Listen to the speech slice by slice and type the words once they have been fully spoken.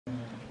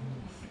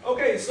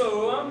Okay, so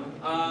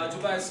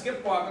chúng ta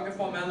skip qua các cái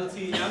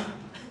formality nhá,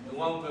 đúng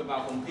không? Về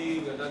vào phòng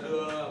thi người ta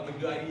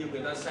mình đưa ID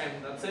người ta xem,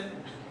 that's it.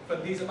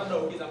 Phần thi sẽ bắt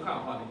đầu khi giám khảo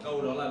hỏi một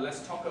câu đó là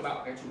let's talk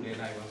about cái chủ đề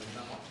này mà chúng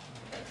ta hỏi.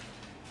 Okay.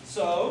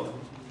 So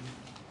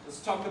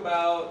let's talk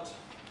about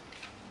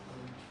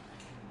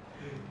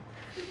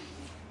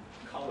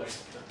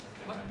colors.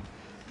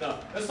 No,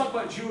 let's talk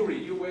about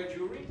jewelry. You wear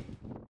jewelry?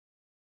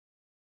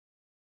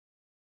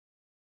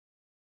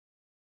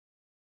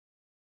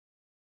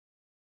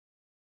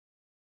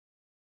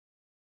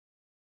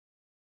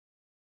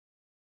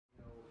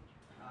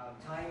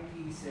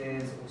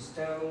 Timepieces or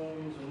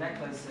stones or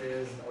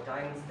necklaces or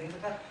diamonds, things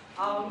like that.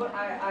 But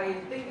I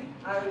think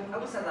I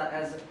would set that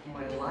as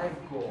my life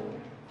goal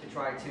to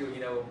try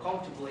to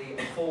comfortably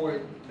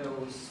afford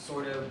those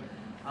sort of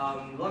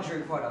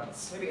luxury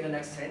products maybe in the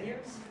next 10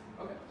 years.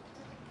 Okay.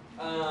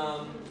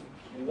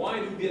 Why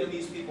do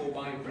Vietnamese people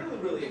buy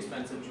really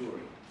expensive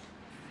jewelry?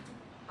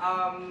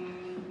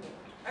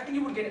 I think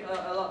you would get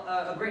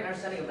a great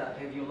understanding of that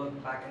if you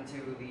look back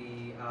into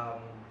the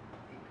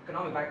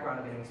economic background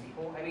of Vietnamese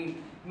people. I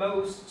mean,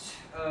 most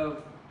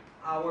of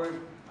our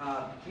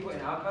people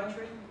in our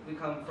country, we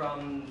come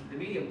from the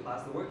medium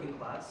class, the working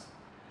class.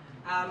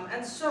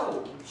 And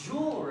so,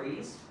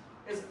 jewelries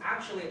is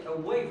actually a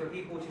way for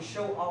people to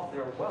show off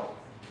their wealth,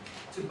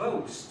 to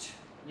boast,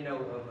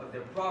 of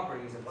their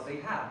properties, of what they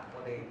have,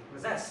 what they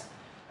possess.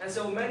 And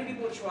so many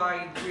people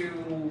try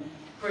to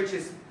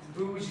purchase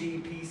bougie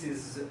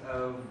pieces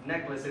of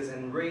necklaces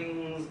and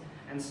rings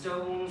and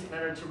stones in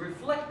order to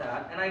reflect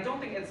that, and I don't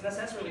think it's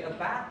necessarily a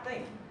bad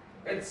thing.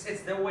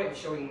 It's their way of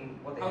showing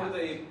what they have. How do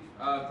they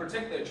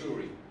protect their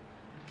jewelry?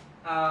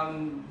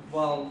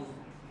 Well,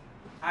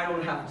 I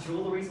don't have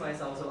jewelry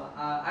myself, so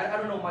I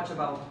don't know much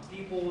about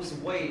people's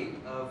way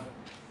of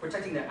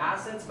protecting their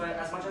assets, but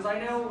as much as I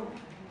know,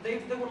 they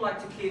would like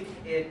to keep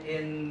it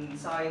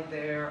inside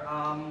their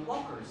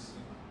lockers.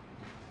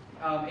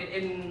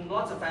 In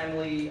lots of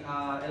family,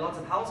 in lots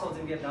of households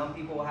in Vietnam,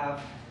 people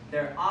have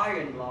their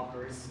iron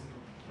lockers.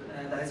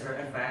 That is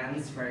very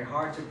advanced, very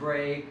hard to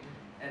break,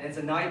 and it's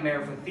a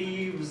nightmare for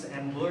thieves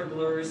and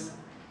burglars.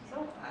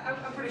 So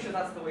I'm pretty sure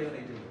that's the way that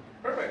they do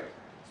it. Perfect.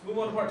 Let's move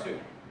on to part 2.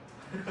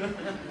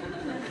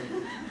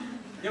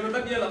 Nhưng mà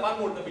tất nhiên là part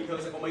 1 là bình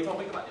thường sẽ có mấy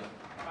topic các bạn nhỉ?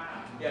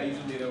 Yeah,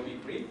 usually there will be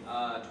 3,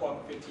 12,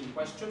 15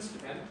 questions,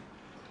 depend.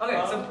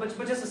 Okay, so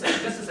but just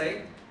to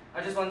say,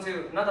 I just want to,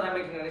 not that I'm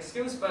making an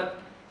excuse, but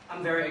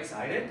I'm very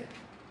excited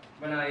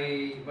when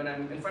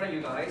I'm in front of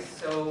you guys.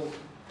 So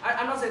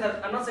I'm not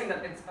saying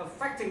that it's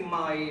affecting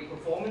my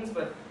performance,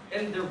 but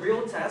in the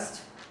real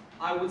test,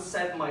 I would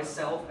set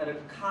myself at a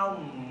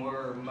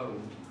calmer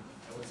mode.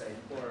 I would say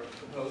for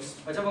compose.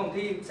 Ở trong vòng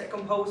thi sẽ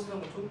compose hơn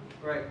một chút,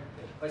 right?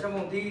 Ở trong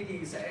vòng thi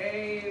thì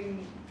sẽ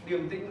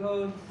điềm tĩnh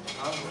hơn,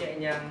 nhẹ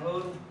nhàng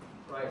hơn,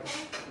 right?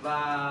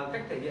 Và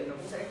cách thể hiện nó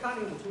cũng sẽ khác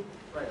đi một chút,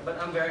 right? But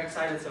I'm very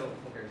excited, so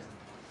who cares?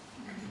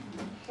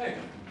 Hey,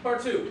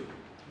 part 2.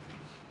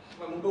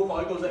 Và một câu khó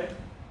hay câu dễ?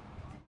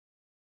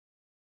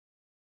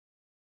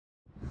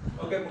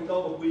 Ok, một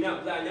câu một quý nào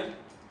cũng ra nhé.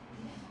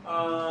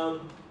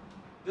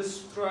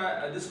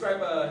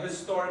 Describe a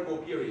historical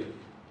period.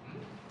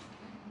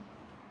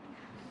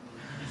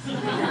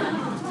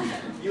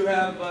 You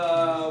have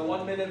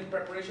 1 minute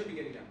preparation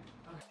beginning now.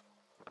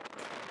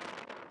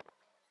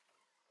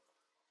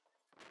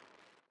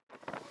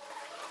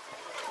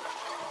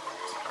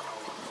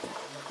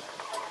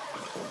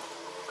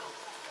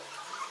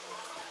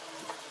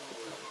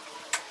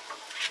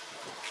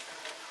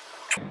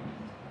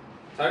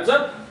 Time's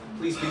up.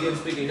 Please begin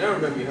speaking now.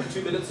 Remember, you have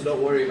 2 minutes, so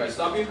don't worry if I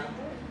stop you.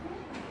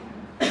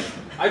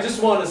 I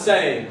just want to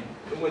say,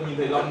 when you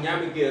play long nhá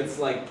bên kia, it's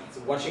like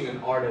watching an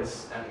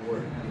artist at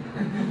work.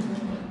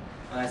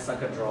 I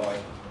suck at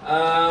drawing.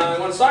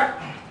 Want to start?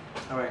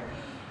 All right.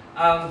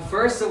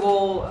 First of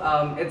all,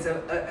 it's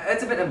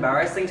a bit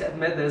embarrassing to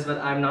admit this, but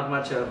I'm not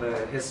much of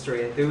a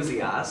history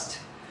enthusiast.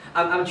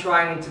 I'm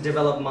trying to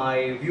develop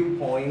my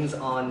viewpoints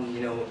on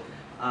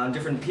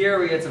different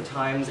periods of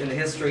times in the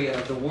history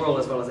of the world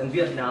as well as in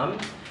Vietnam.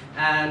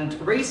 And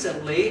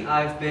recently,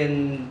 I've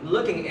been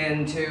looking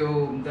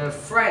into the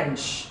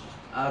French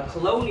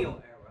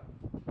colonial era,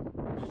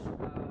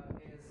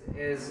 which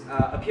is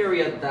a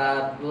period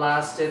that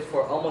lasted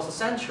for almost a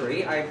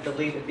century. I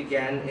believe it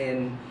began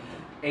in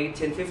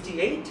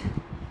 1858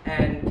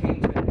 and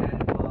came to an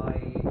end by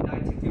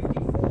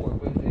 1954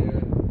 with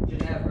the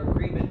Geneva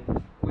Agreement,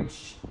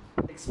 which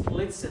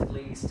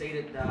explicitly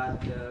stated that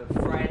the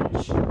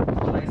French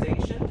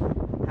colonization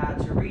had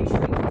to retreat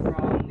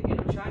from the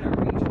Indochina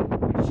region,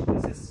 which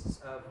consists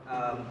of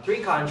 3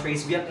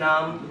 countries,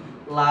 Vietnam,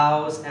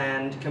 Laos,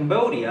 and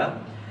Cambodia.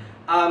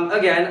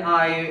 Again,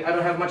 I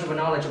don't have much of a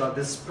knowledge about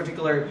this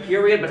particular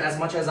period, but as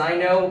much as I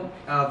know,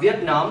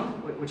 Vietnam,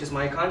 which is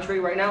my country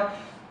right now,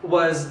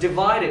 was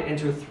divided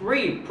into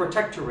 3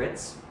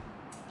 protectorates,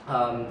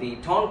 the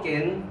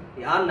Tonkin,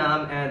 the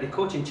Annam, and the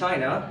Cochin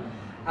China.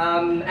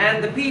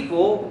 And the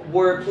people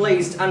were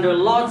placed under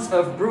lots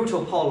of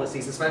brutal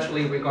policies,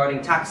 especially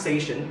regarding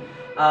taxation.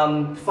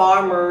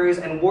 Farmers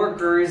and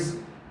workers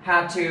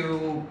had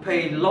to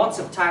pay lots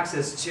of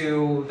taxes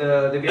to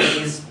the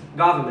Vietnamese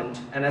government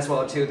and as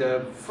well to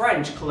the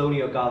French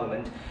colonial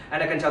government.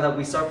 And I can tell that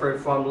we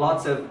suffered from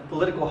lots of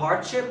political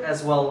hardship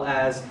as well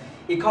as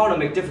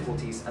economic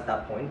difficulties at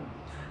that point.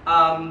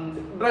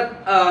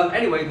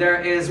 Anyway, there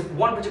is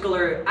one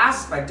particular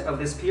aspect of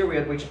this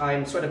period which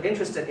I'm sort of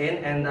interested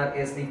in, and that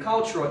is the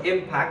cultural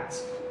impact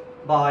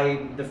by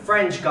the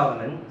French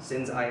government,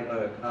 since I'm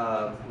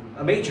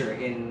a major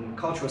in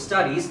cultural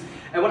studies.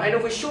 And what I know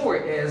for sure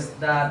is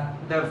that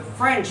the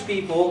French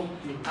people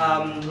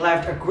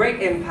left a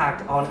great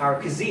impact on our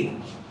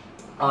cuisine,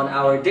 on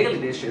our daily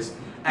dishes.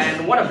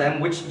 And one of them,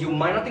 which you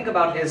might not think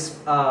about, is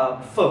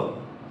pho,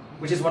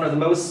 which is one of the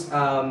most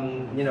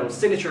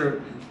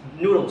signature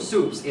noodle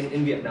soups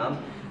in Vietnam.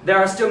 There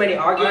are still many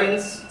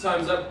arguments.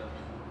 Time's up.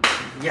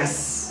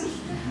 Yes.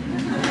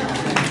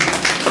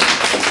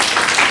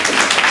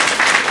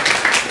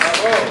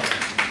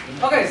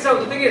 Okay, so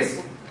the thing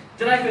is,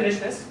 did I finish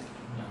this?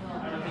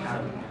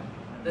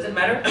 Does it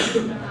matter?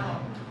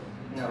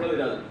 No. Really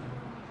doesn't.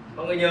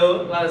 Mọi người nhớ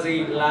là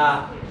gì,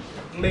 là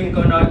mình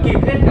có nói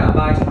kịp hết cả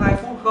bài trong 2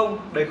 phút không?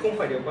 Đấy không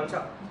phải điều quan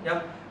trọng nhá.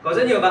 Có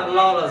rất nhiều bạn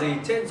lo là gì,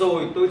 chết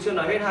rồi tôi chưa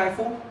nói hết 2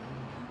 phút,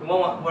 đúng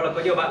không ạ? Hoặc là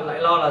có nhiều bạn lại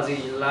lo là gì,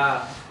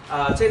 là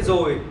chết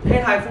rồi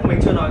hết 2 phút mình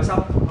chưa nói xong.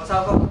 Có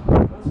sao không?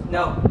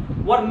 No.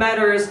 What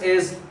matters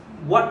is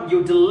what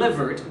you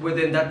delivered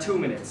within that 2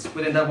 minutes,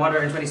 within that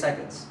 120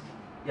 seconds.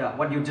 Yeah,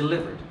 what you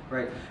delivered,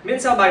 right?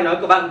 Miễn sao bài nói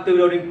của bạn từ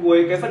đầu đến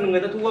cuối, cái phần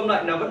người ta thu âm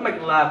lại nó vẫn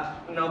mạch lạc,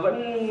 nó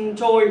vẫn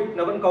trôi,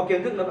 nó vẫn có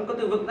kiến thức, nó vẫn có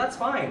từ vựng, that's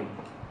fine.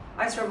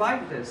 I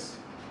survived this.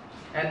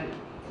 And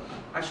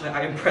actually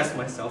I impressed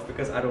myself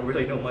because I don't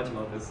really know much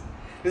about this.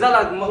 Thực ra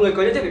là mọi người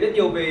có nhất thiết phải biết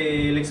nhiều về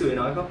lịch sử để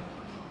nói không?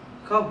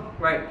 Không,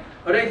 right.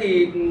 Ở đây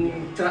thì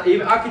chẳng hạn ý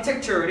về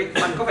architecture đi,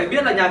 bạn có phải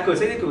biết là nhà cửa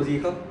xây dựng kiểu gì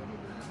không?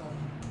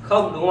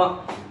 Không, đúng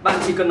không ạ? Bạn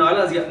chỉ cần nói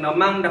là gì ạ? Nó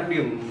mang đặc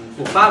điểm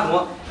của Pháp, đúng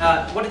không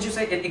ạ? What did you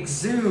say? It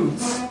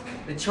exudes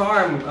the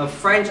charm of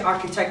French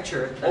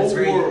architecture. Old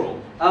world.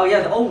 Oh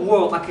yeah, the old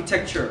world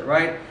architecture,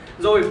 right?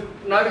 Rồi,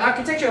 nói về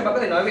architecture, bạn có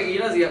thể nói về ý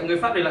là gì ạ? Người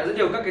Pháp để lại rất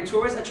nhiều các cái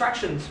tourist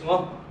attractions, đúng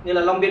không? Như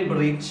là Long Biên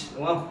Bridge,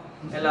 đúng không?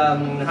 Hay là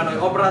Hà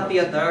Nội Opera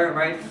Theater,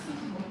 right?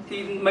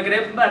 Thì mấy cái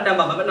đấy bạn đảm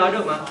bảo bạn vẫn nói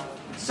được mà.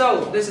 So,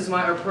 this is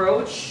my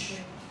approach.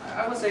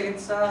 I would say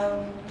it's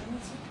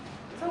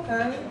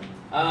okay.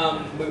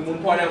 Mình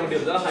muốn point out một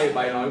điểm rất là hay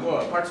bài nói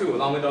của part 2 của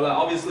Long, đó là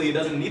obviously it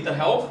doesn't need the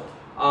help.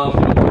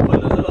 Một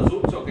phần nó rất là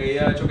giúp cho cái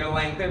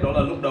length ấy, đó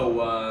là lúc đầu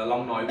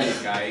Long nói về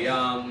cái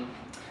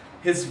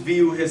his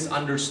view, his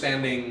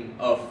understanding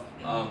of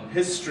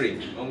history.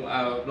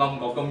 Long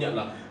có công nhận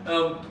là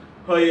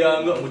hơi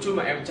ngượng một chút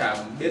mà em chả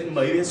biết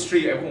mấy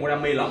history, em không có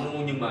đam mê lắm đúng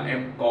không? Nhưng mà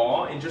em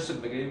có interested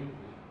về cái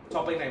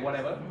topic này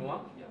whatever, đúng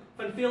không? Yeah.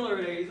 Phần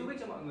filler đấy giúp ích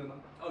cho mọi người mà.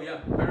 Oh yeah,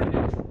 very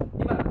natural.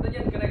 Nhưng mà tất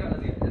nhiên cái này gọi là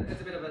gì? It's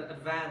a bit of an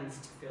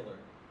advanced filler,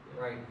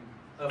 right?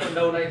 Ở phần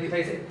đầu này thì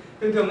thầy sẽ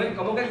thường ấy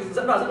có một cách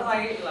dẫn vào rất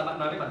hay ấy, là bạn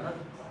nói với bản thân.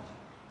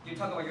 You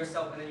talk about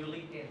yourself and then you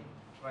lead in,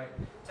 right?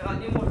 Chẳng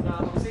hạn như một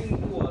học sinh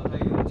của thầy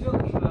hôm trước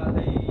khi mà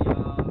thầy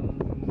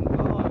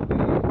có hỏi về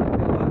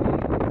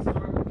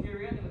historical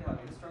period, nhưng mà thầy hỏi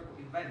về historical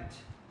event,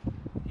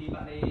 thì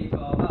bạn ấy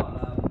có bảo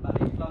là bạn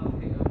ấy là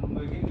một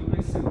người nghiên cứu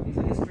lịch sử, thì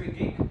sẽ history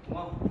geek, đúng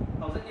không?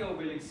 Học rất nhiều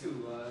về lịch sử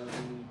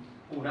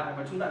cổ đại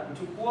và trung đại của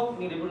Trung Quốc,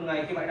 nhưng đến một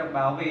ngày khi bạn đọc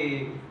báo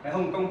về cái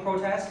Hồng Kông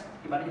protest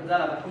thì bạn nhận ra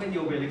là bạn không biết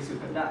nhiều về lịch sử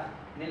cận đại,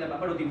 nên là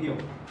bạn bắt đầu tìm hiểu.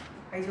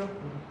 Hay chưa?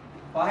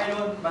 Quá hay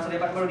luôn. Và sau đấy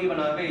bạn bắt đầu đi và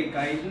nói về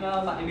cái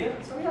bạn ấy biết.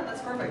 So yeah,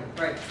 that's perfect.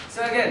 Right.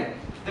 So again,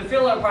 the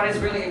filler part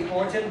is really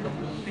important.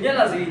 Thứ nhất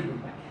là gì?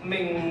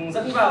 Mình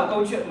dẫn vào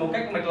câu chuyện một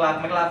cách mạch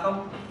lạc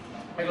không?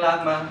 Mạch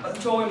lạc mà, vẫn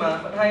trôi mà,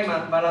 vẫn hay mà,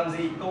 và làm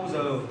gì? Câu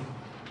giờ.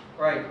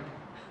 Right.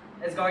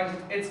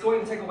 It's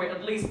going to take away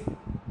at least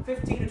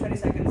 15 to 20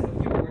 seconds of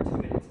your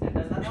 2 minutes. And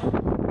does that help?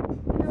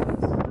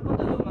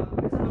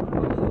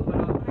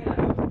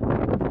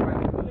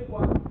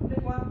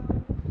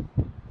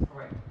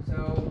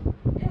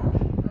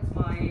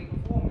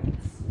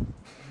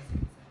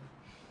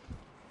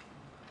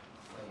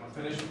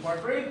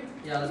 Part 3?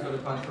 Yeah, let's go to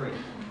part 3.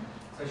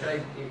 So should I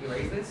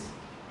erase this?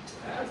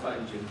 Yeah, that's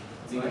fine, Jim.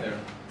 Leave it there.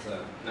 It's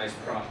a nice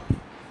prop.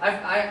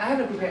 I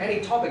haven't prepared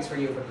any topics for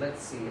you, but let's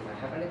see if I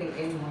have anything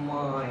in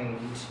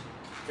mind.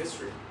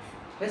 History.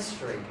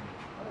 History.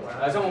 Oh,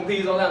 wow. Trong phòng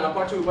thi rõ ràng là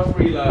part 2, part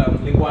 3 là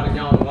liên quan đến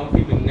nhau đúng không?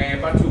 Khi mình nghe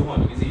part 2 hỏi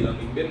cái gì là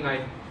mình biết ngay.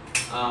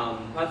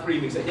 Part 3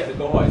 mình sẽ nhận được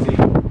câu hỏi gì.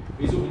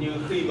 Ví dụ như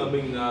khi mà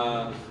mình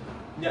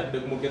nhận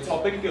được một cái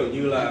topic kiểu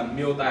như là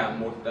miêu tả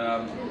một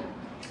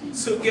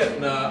sự kiện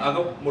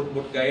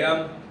một cái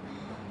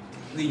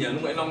gì nhỉ,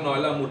 lúc nãy Long nói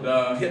là một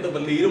hiện tượng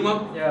vật lý đúng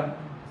không? Yeah.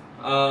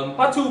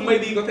 Part 2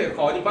 maybe có thể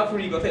khó nhưng part 3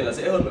 có thể là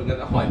dễ hơn, bởi người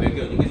ta hỏi về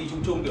kiểu những cái gì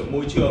chung kiểu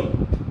môi trường.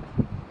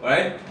 Đấy.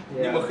 Yeah.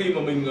 Nhưng mà khi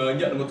mà mình nhận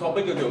được một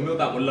topic kiểu miêu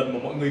tả một lần mà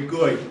mọi người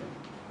cười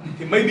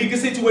thì maybe cái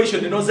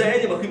situation đấy nó dễ,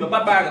 nhưng mà khi mà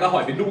part 3 người ta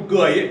hỏi về nụ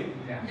cười ấy,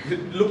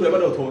 lúc đấy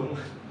bắt đầu thốn.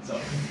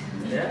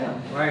 Yeah,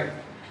 right.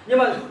 Nhưng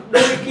mà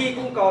đôi khi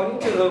cũng có những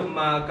trường hợp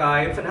mà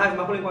cái phần 2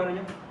 mà không liên quan đâu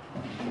nhé.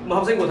 Một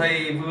học sinh của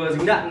thầy vừa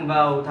dính đạn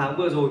vào tháng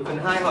vừa rồi, phần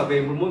 2 hỏi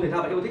về một môn thể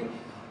thao bạn yêu thích.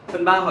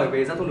 Phần 3 hỏi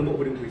về giao thông đường bộ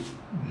và đường thủy.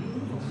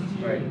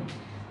 Right.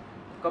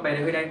 Có bé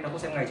này hơi đen, nó không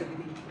xem ngày trước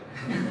khi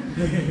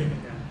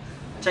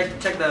thi.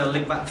 Check the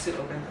link vạn sự,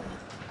 okay?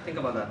 Think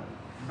about that.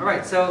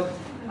 Alright, so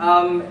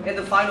in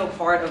the final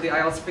part of the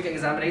IELTS speaking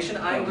examination,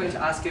 I'm going to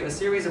ask you a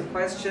series of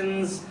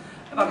questions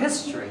about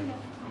history.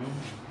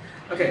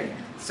 Okay,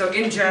 so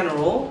in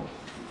general,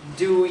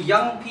 do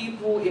young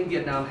people in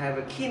Vietnam have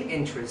a keen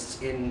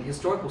interest in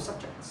historical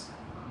subjects?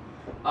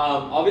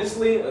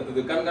 Obviously,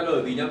 từ căn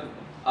lời tí nhá.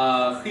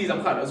 Khi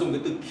giám khảo đã dùng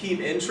cái từ keen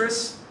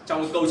interest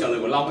trong cái câu trả lời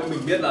của Long ấy, mình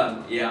biết là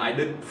yeah, I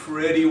did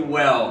pretty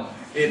well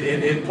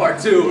in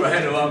part 2,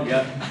 right? Đúng không?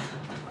 Yeah.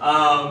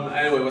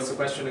 Anyway, what's the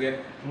question again?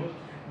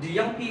 Do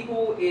young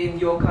people in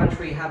your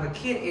country have a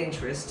keen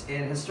interest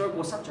in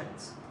historical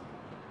subjects?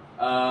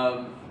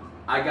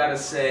 I gotta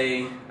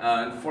say,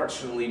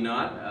 unfortunately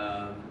not.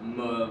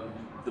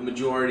 The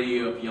majority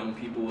of young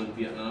people in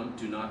Vietnam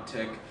do not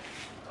take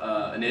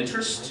an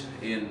interest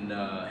in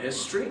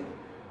history.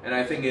 And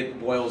I think it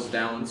boils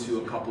down to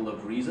a couple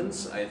of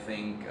reasons. I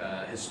think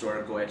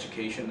historical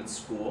education at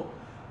school,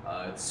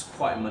 it's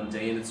quite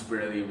mundane, it's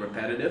really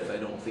repetitive. I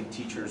don't think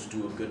teachers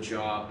do a good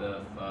job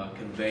of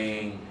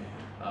conveying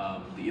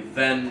the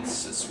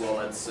events as well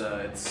as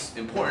its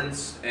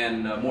importance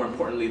and more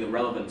importantly the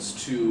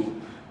relevance to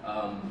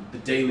the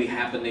daily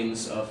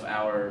happenings of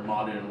our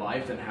modern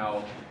life and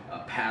how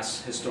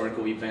past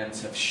historical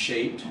events have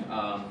shaped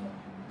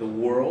the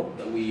world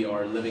that we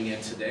are living in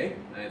today.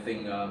 And I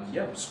think,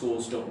 yeah,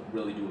 schools don't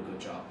really do a good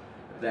job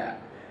of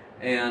that.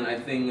 And I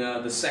think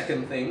the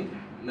second thing,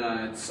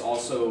 it's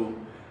also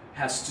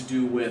has to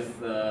do with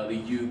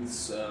the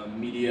youth's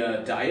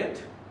media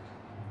diet.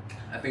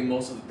 I think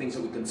most of the things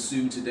that we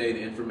consume today,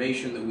 the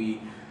information that we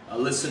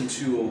listen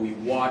to or we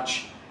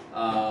watch,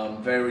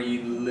 very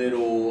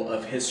little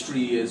of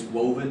history is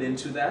woven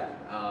into that.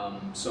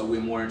 So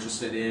we're more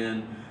interested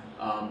in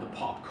the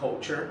pop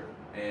culture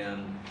and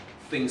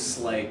things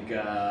like,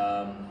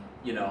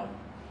 you know,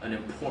 an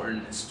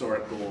important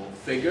historical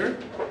figure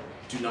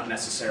do not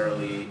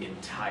necessarily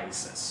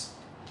entice us.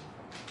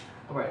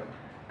 All right.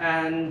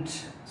 And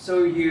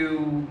so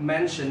you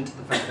mentioned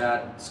the fact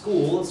that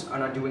schools are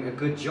not doing a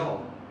good job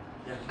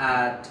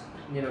at,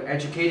 you know,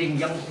 educating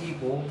young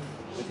people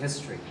with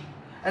history.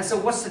 And so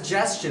what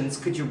suggestions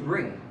could you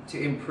bring to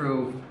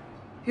improve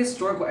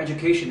historical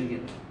education in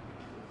Vietnam?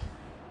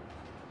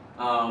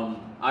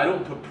 I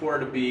don't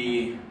purport to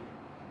be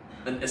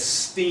an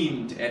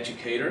esteemed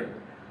educator,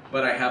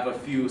 but I have a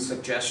few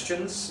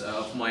suggestions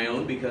of my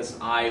own because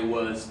I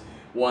was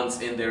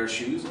once in their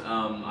shoes.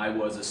 I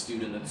was a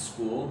student at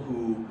school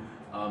who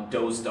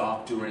dozed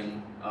off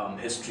during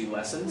history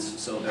lessons,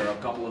 so there are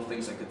a couple of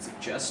things I could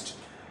suggest.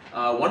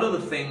 One of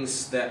the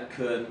things that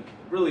could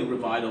really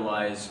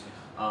revitalize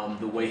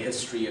the way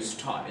history is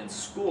taught in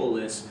school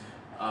is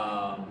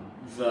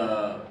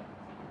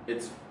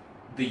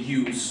the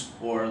use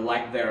or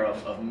lack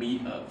thereof of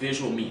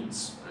visual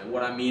means.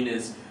 What I mean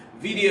is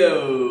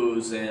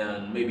videos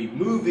and maybe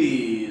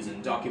movies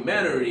and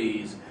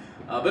documentaries.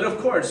 But of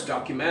course,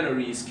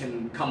 documentaries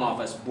can come off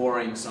as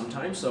boring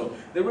sometimes, so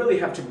they really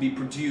have to be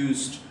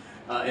produced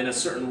in a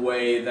certain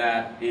way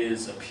that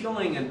is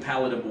appealing and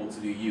palatable to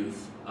the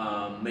youth.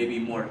 Maybe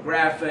more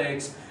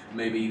graphics,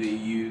 maybe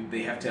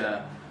they have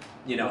to,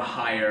 you know,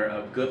 hire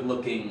a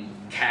good-looking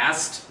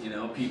cast, you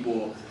know,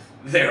 people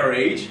their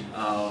age.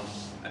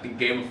 I think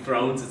Game of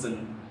Thrones is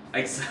an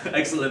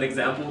excellent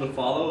example to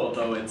follow,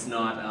 although it's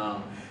not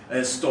a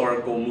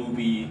historical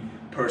movie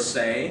per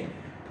se.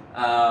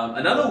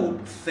 Another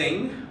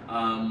thing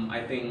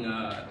I think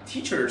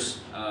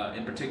teachers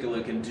in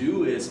particular can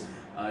do is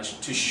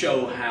to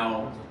show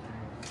how,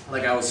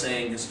 like I was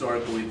saying,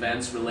 historical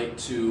events relate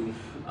to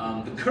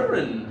the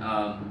current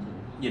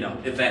you know,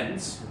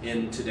 events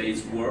in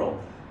today's world,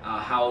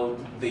 how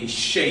they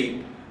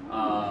shape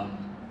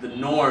the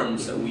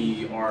norms that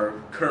we are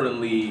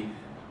currently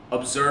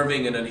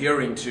observing and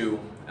adhering to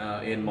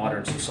in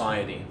modern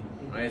society.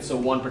 Right? So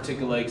one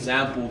particular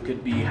example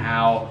could be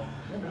how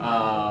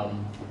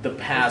the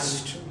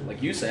past,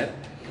 like you said,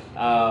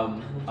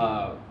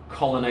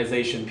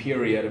 colonization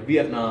period of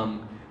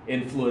Vietnam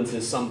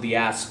influences some of the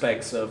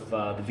aspects of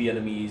the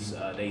Vietnamese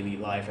daily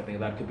life. I think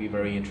that could be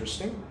very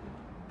interesting.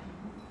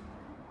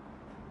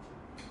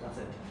 That's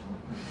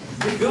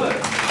it. Good.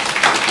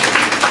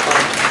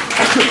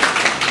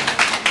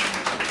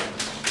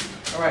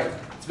 All right.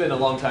 It's been a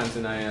long time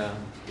since I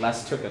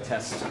last took a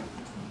test.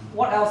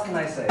 What else can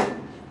I say?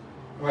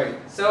 Right.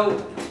 So,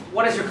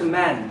 what is your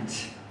command?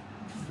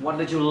 What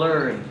did you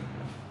learn?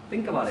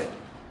 Think about it.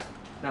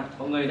 Nào,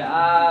 mọi người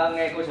đã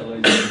nghe câu trả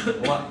lời gì?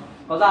 Đúng không ạ?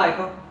 Có dài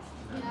không?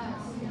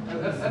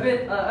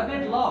 A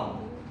bit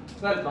long.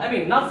 But I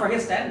mean, not for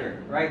his standard,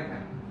 right?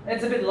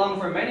 It's a bit long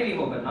for many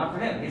people, but not for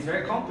him. He's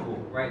very comfortable,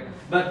 right?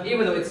 But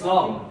even though it's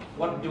long,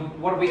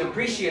 what we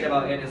appreciate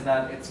about it is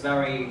that it's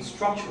very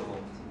structural.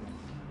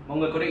 Mọi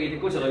người có để ý thì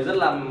câu trả lời rất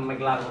là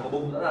mạch lạc và có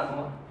bụng rõ ràng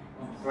không ạ?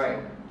 Right.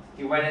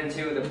 He went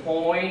into the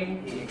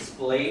point, he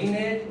explained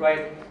it, right?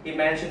 He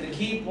mentioned the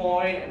key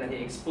point, and then he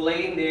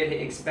explained it, he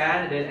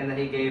expanded it, and then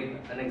he gave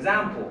an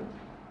example,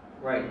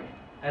 right?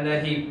 And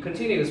then he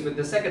continues with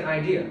the second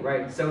idea,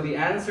 right? So the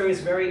answer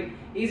is very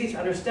easy to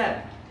understand.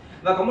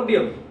 Và có một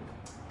điểm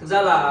thực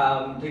ra là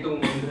thầy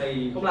Tùng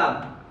thầy không làm,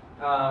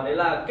 đấy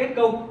là kết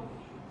câu,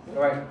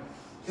 right?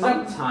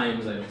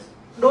 Sometimes I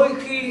đôi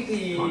khi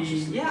thì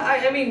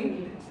yeah, I mean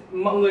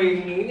mọi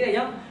người nghĩ này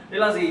nhá, đấy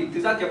là gì?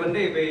 Thực ra cái vấn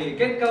đề về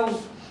kết câu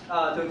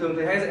thường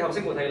thầy hay dạy học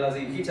sinh của thầy là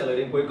gì? Khi trả lời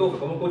đến cuối câu phải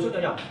có một câu chốt nhỏ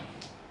nhỏ,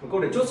 một câu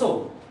để chốt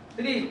sổ.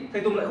 Thế thì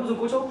thầy Tùng lại không dùng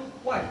câu chốt.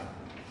 Why?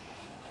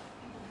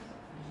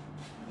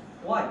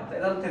 Tại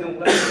sao thầy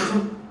Tùng lại dùng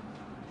câu chốt?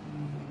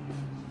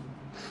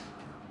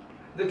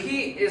 The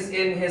key is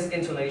in his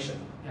intonation.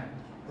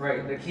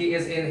 Right, the key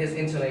is in his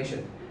intonation.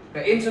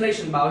 The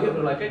intonation báo hiệu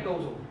được là kết câu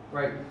rồi.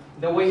 Right,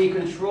 the way he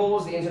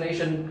controls the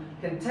intonation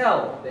can tell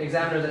the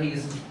examiner that he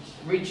is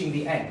reaching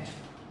the end.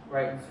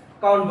 Right.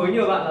 Còn với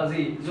nhiều bạn là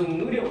gì? Dùng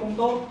ngữ điệu không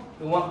tốt,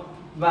 đúng không?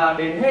 Và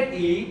đến hết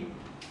ý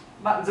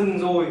bạn dừng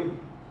rồi,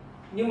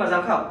 nhưng mà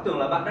giám khảo tưởng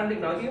là bạn đang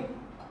định nói tiếp,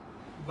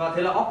 và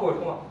thế là awkward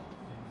không ạ?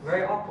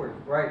 Very awkward,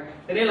 right?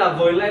 Thế nên là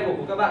với level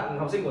của các bạn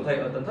học sinh của thầy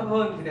ở tầng thấp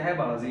hơn thì thầy hay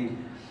bảo là gì?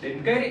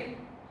 Đến kết ý,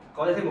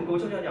 có thể thêm một câu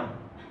chốt nhỏ nhỏ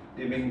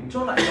để mình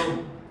chốt lại câu,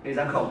 để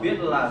giám khảo biết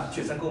là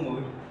chuyển sang câu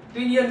mới.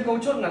 Tuy nhiên câu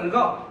chốt ngắn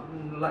gọn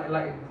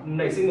lại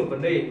nảy sinh một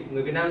vấn đề.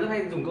 Người Việt Nam rất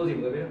hay dùng câu gì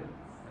mọi người biết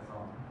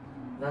không?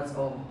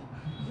 That's all.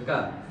 Với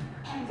cả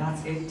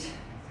that's it.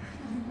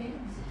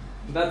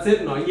 That's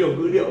it nói nhiều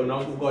ngữ điệu nó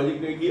cũng có những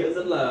cái nghĩa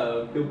rất là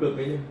tiêu cực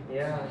ấy nhỉ.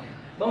 Yeah.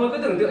 Mọi người cứ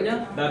tưởng tượng nhá.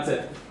 That's it.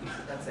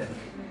 That's it.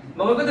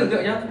 Mọi người cứ tưởng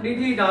tượng nhá. Đi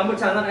thi nói một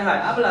tràng ra đại hải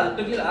áp là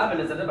tôi nghĩ là áp phải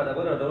là dẫn vào đó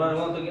đúng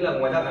không? Tôi nghĩ là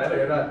ngoài ra phải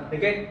đấy rồi. Thế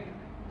kết.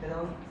 Thế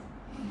thôi.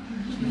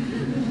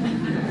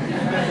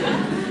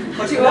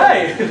 Khó chịu không?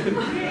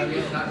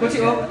 Khó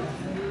chịu không?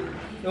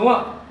 Đúng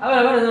không ạ?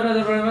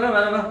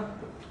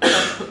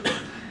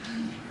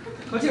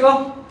 Khó chịu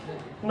không?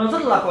 Nó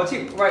rất là khó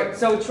chịu. Right,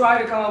 so try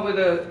to come up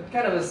with a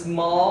kind of a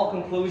small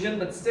conclusion,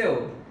 but still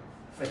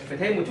phải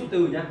thêm một chút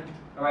từ nhá.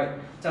 Alright,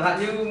 chẳng hạn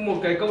như một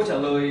cái câu trả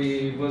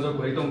lời vừa rồi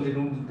của thầy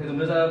Tùng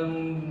đưa ra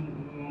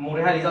một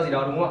hay hai lý do gì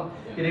đó đúng không ạ?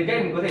 Thì đến kết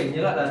mình có thể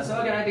nhớ lại là so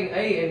again I think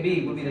A and B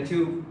would be the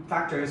two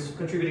factors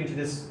contributing to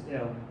this,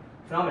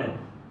 phenomenon.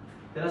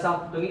 Thế là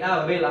sao? Tôi nghĩ A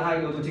và B là hai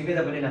yếu tố chính gây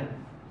ra vấn đề này.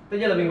 Tất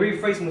nhiên là mình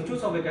rephrase một chút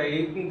so với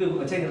cái từ vựng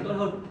ở trên thì nó tốt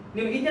hơn,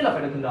 nhưng mà ít nhất là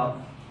phải được từ đó,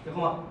 được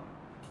không ạ?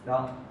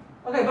 Đó.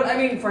 Okay, but I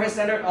mean for his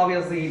standard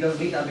obviously he doesn't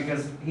need that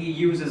because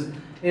he uses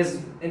his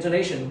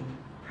intonation